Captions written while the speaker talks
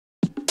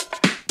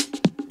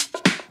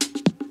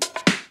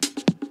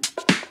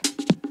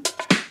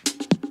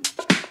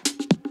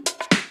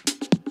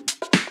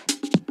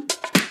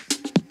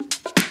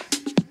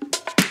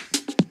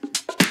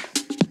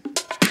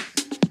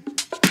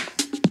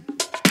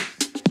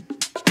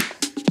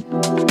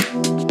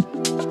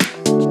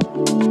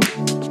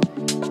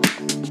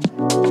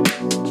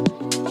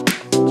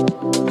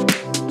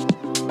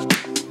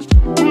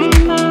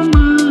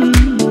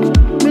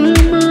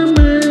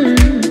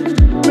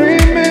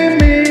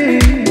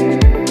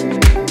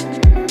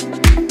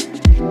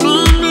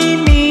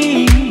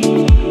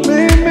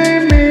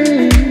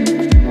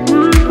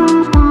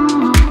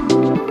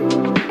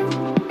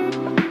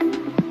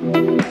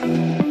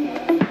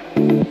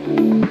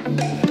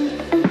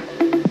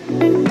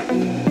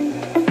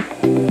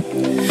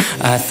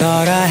I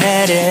thought I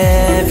had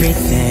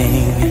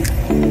everything,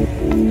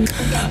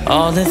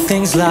 all the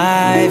things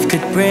life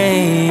could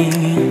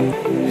bring,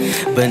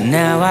 but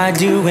now I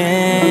do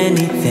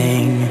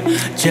anything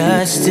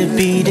just to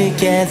be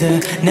together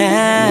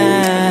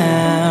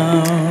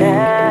now.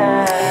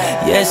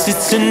 Yes,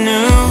 it's a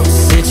new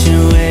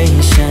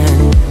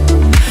situation,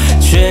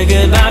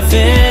 triggered by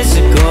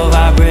physical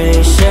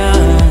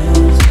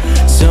vibrations.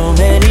 So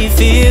many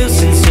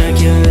feels in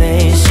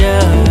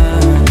circulation,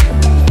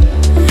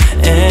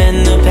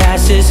 and the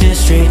past is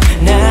history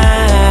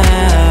now.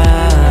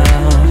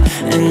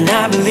 And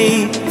I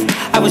believe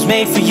I was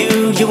made for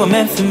you, you were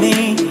meant for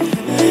me.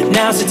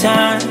 Now's the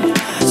time,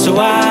 so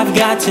I've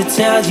got to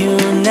tell you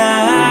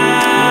now.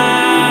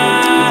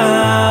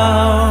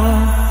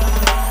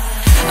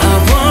 I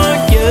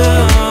want you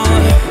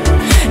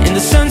in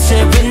the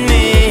sunset with me.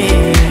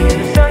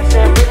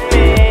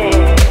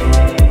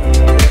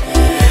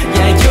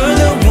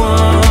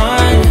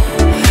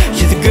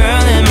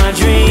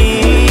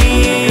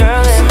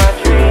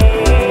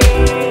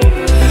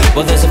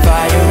 Well, there's a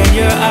fire in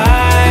your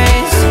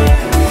eyes,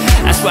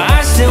 that's why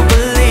I still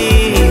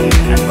believe.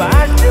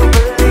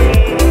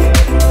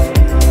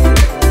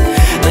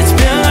 Let's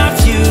build our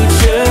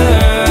future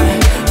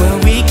where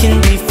we can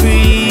be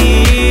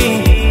free.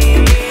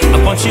 I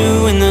want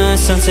you in the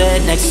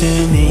sunset next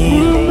to me.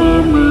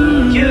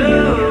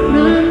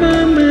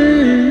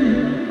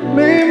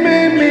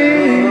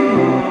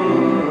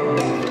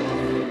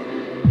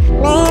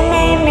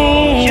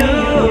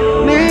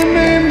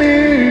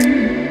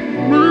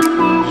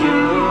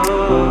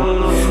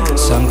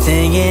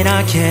 Something in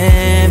our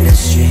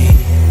chemistry,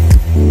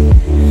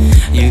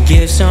 you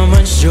give so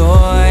much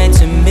joy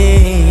to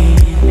me.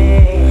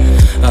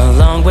 A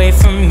long way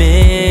from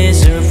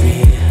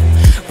misery,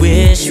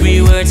 wish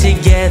we were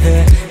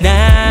together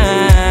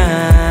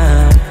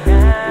now.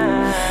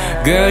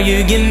 Girl,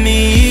 you give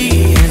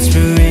me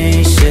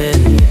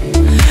inspiration,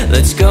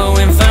 let's go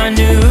and find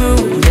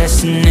new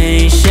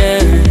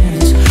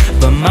destinations.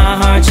 But my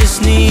heart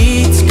just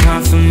needs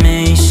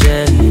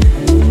confirmation.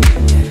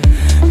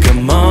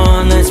 Come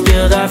on, let's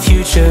build our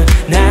future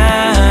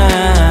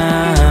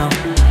now.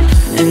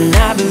 And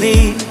I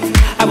believe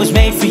I was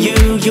made for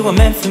you, you were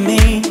meant for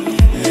me.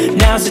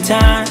 Now's the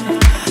time,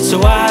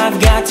 so I've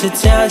got to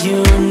tell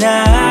you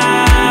now.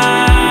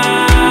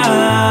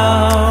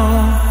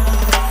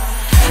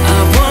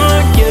 I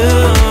want you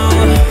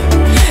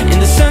in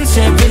the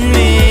sunset with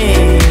me.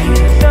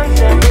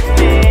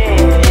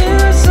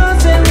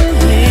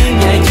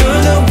 Yeah,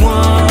 you're the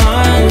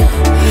one,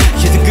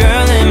 you're the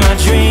girl in my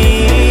dreams.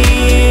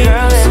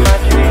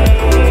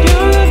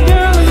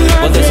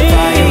 Well, there's a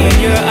fire in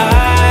your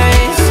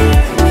eyes,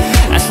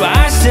 that's why I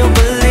still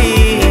believe.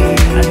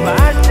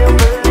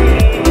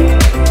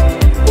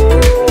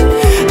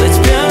 Let's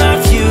build our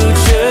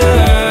future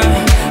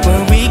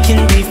where we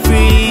can be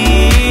free.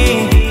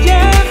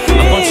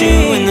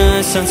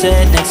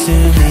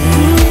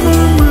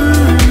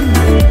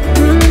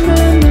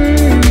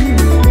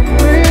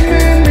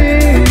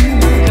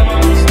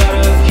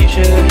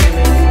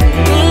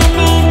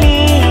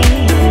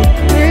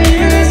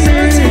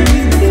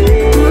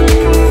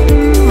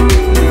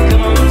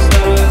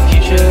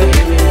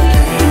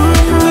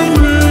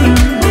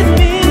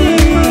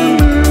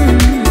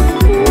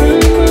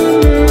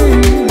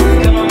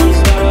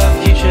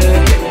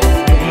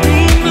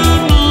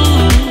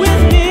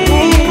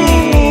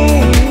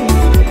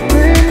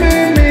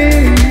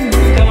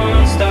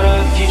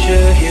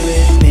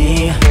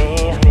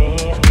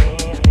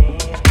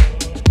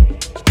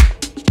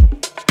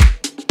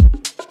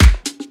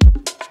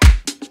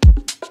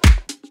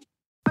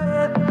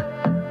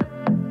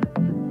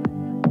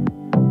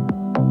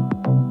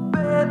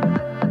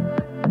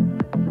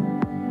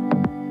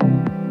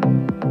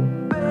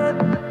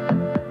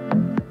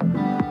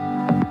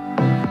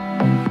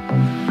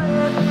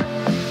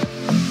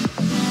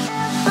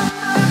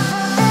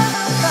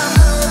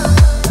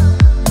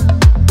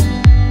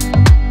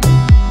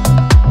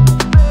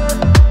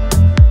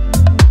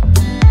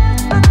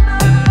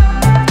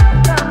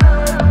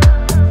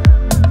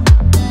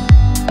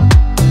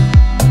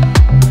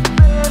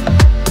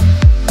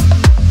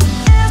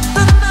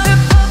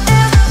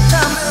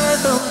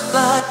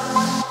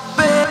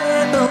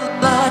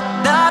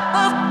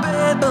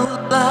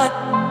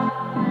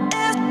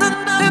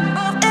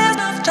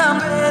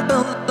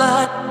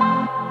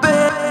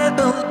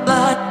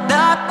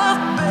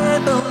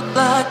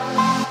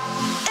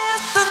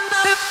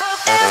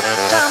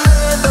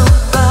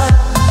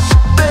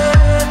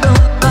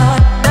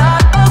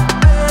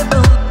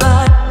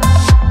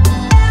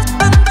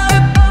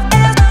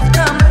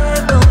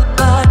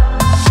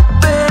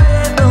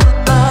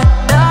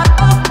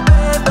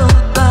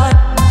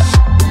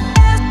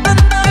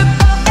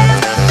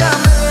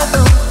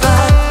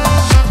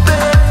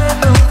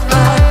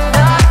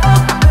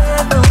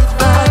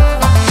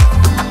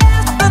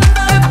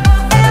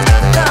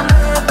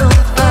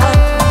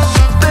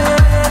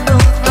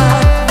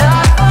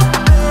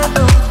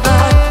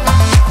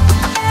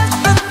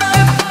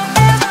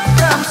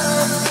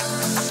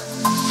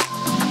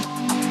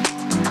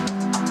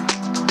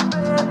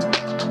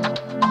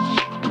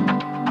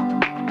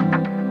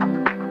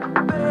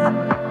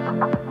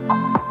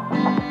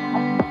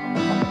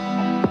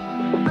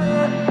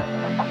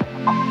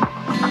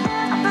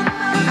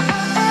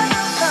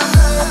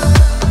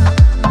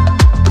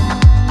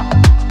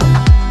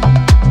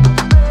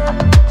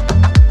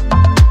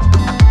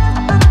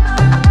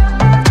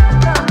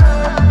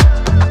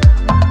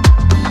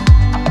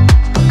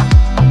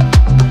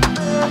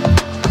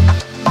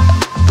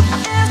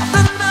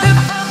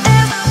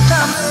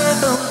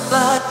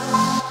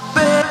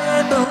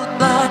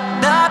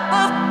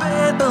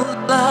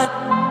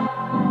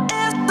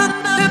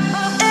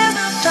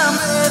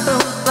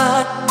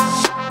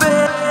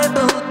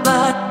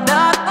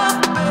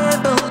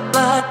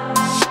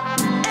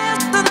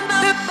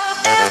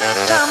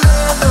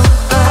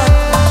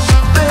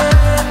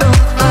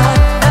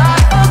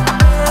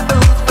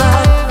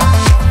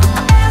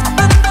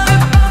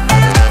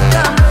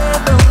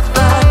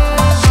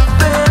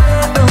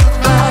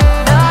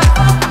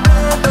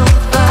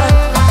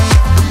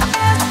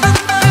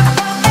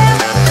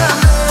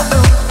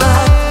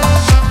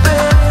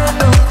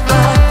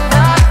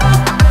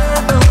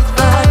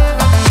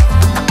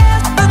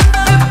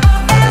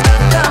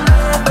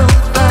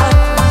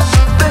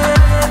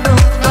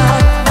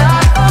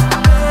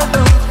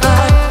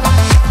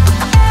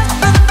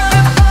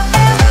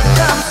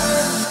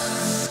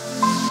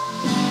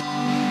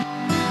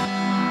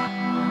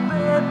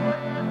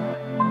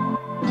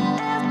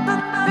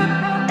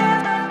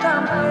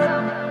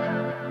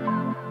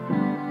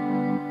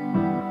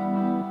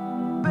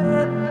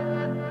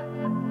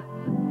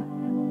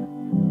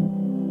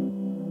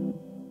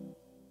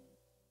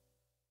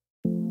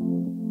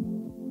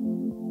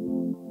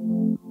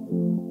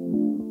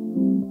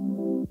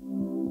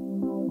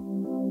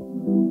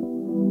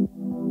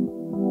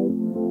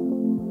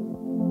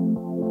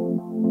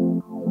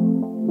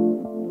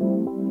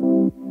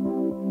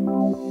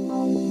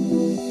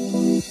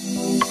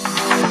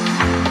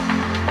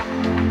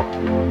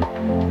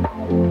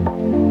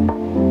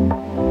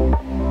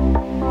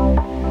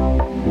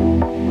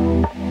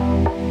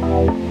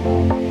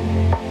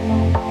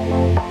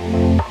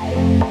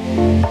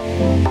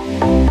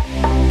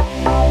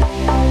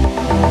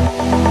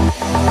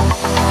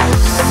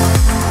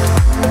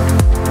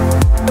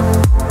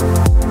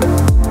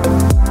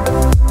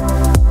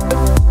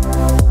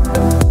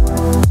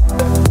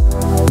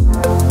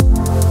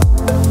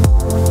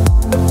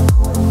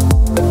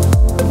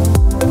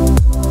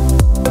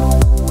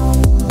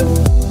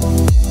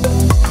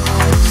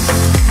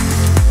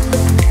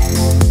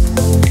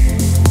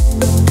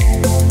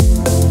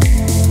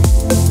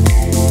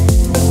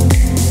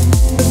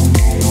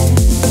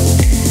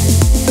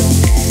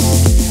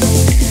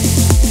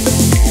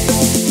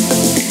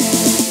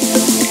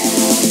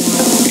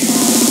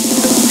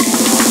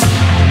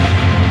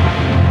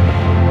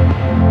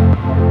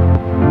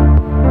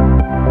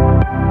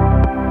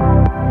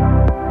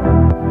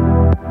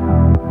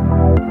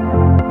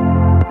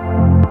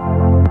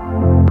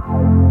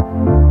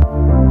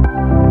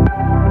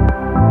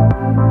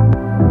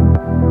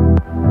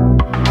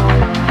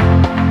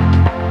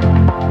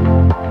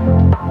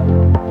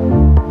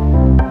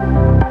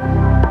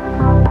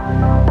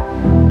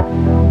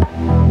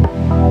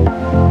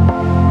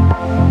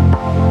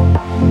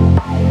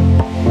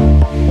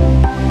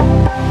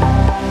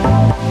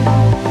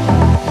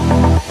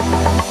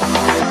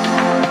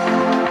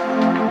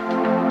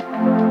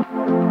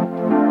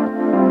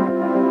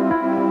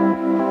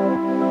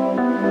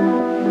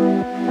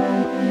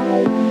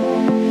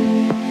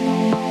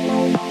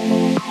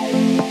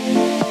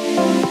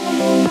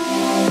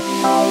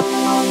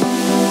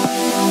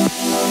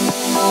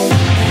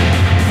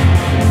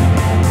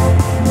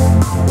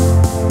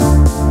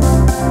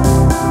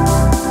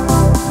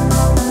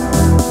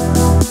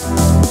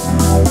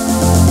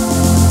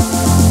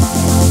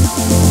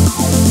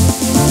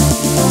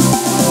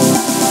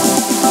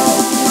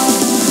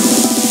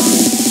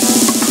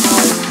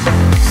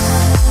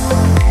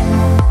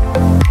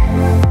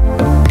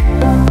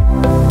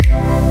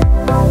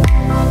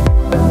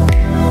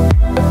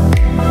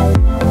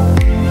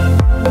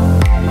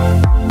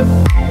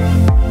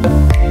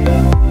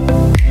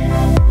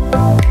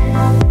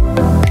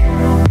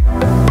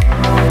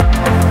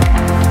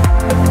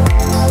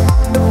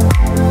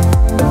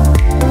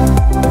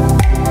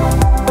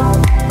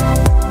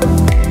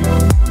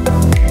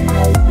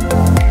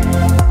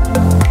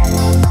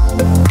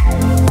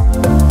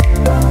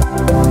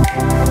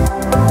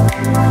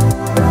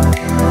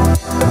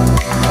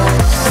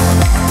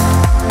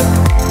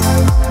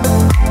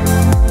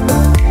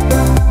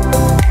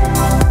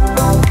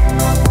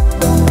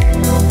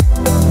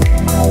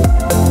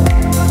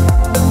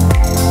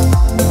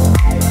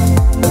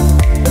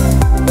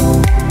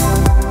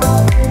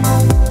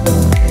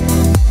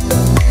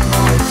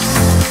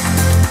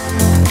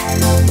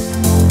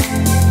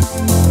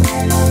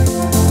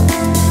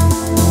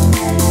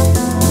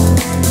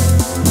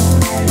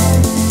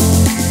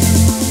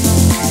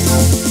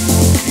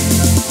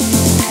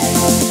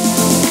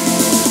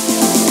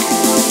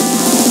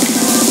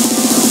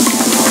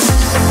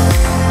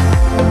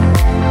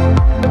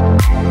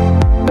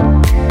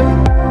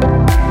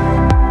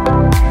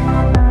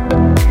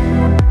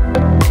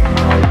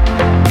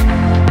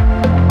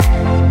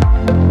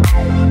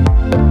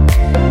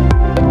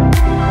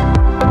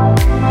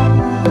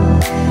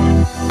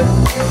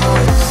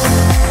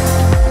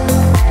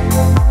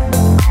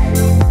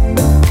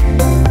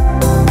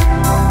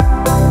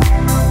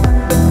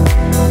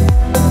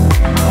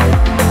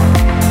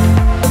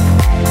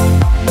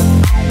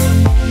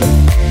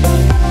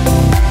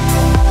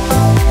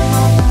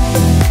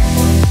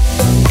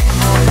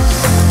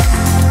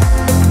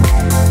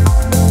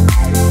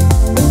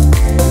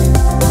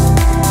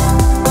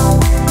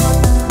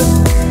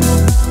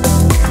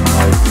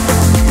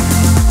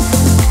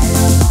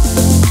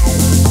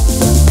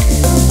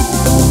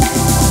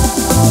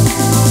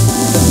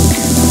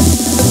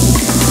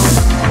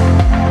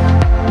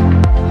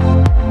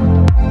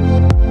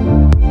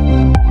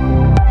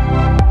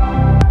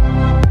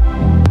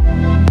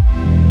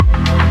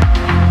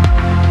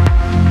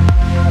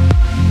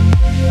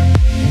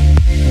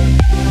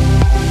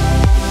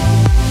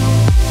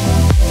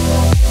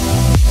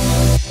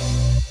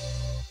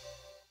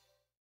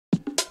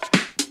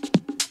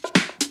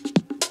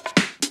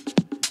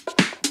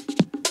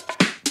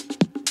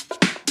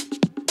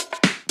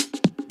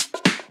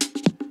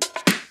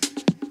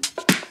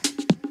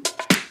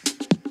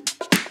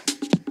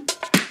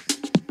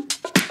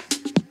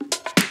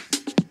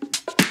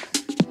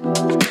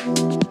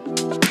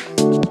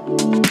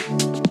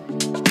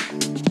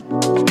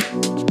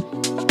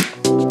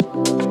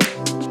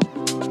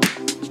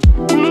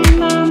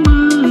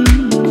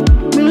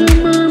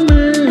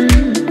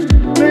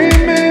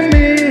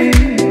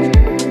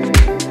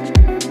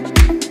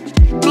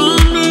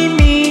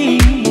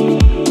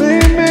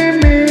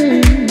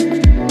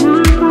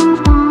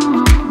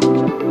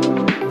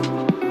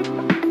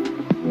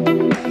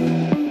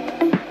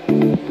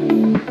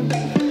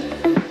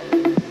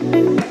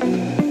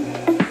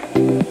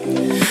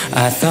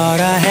 thought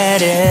I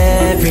had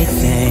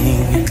everything,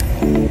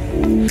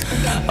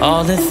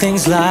 all the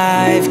things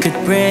life could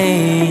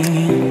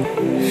bring,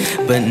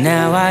 but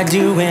now I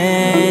do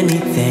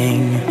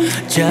anything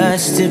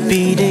just to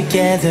be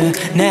together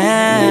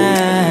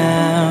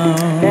now.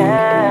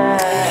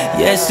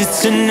 Yes,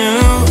 it's a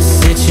new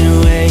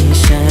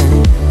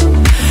situation,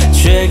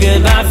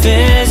 triggered by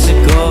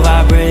physical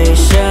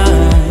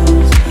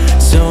vibrations.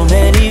 So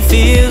many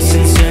feels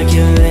in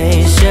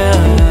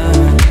circulation,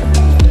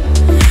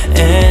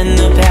 and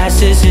the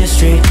past is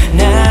history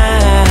now.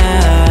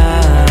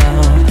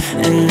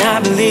 And I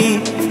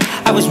believe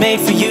I was made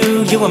for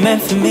you, you were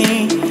meant for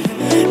me.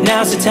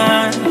 Now's the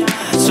time,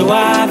 so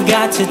I've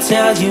got to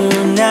tell you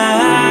now.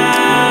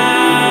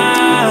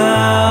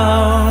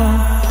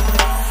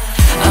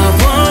 I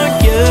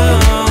want you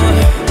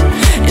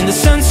in the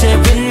sunset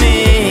with me.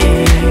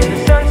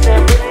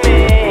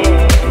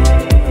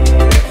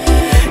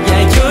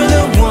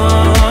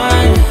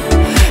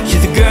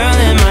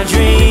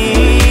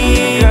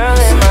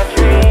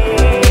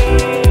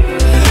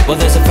 Well,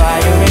 there's a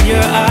fire in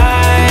your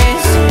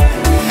eyes,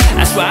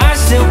 that's why I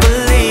still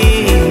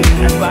believe.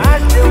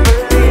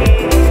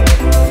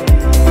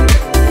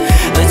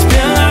 Let's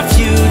build our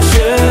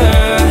future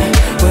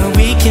where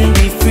we can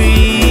be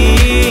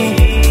free.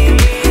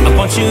 I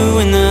want you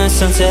in the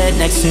sunset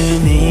next to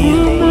me.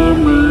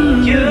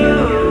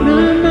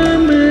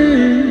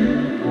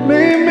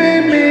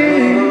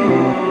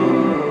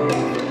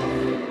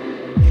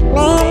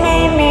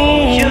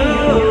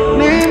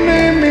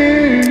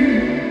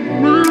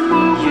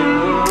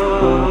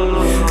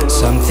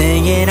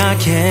 Something in our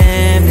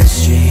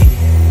chemistry,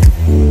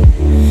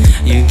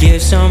 you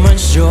give so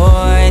much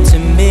joy to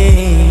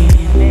me.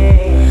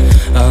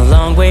 A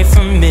long way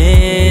from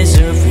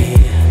misery,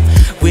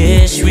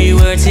 wish we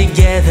were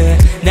together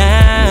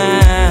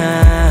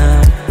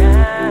now.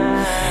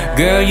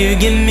 Girl, you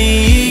give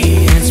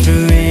me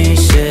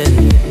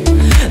inspiration,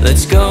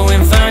 let's go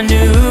and find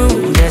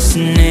new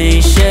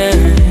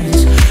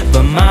destinations.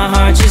 But my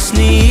heart just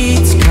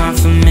needs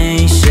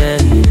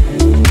confirmation.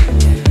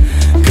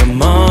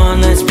 Come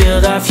on, let's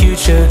build our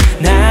future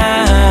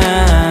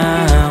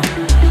now.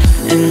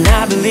 And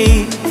I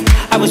believe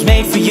I was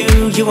made for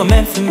you, you were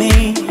meant for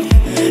me.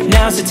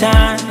 Now's the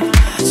time,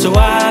 so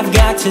I've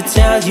got to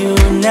tell you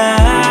now.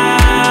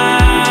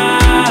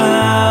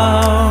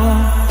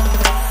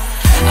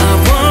 I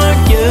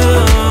want you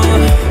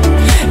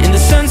in the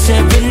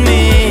sunset with me.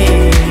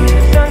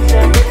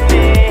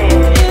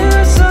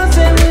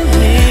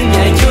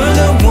 Yeah, you're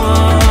the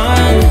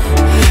one,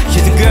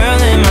 you're the girl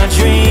in my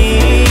dreams.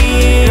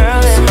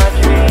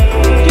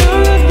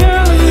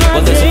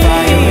 Well, there's a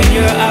fire in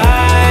your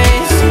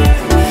eyes,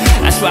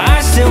 that's why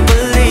I still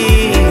believe.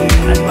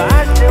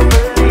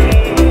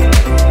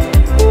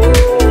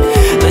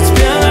 Let's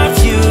build our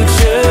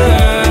future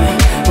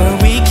where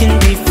we can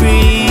be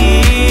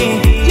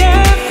free.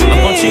 I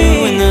want you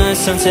in the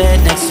sunset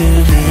next to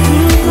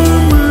me.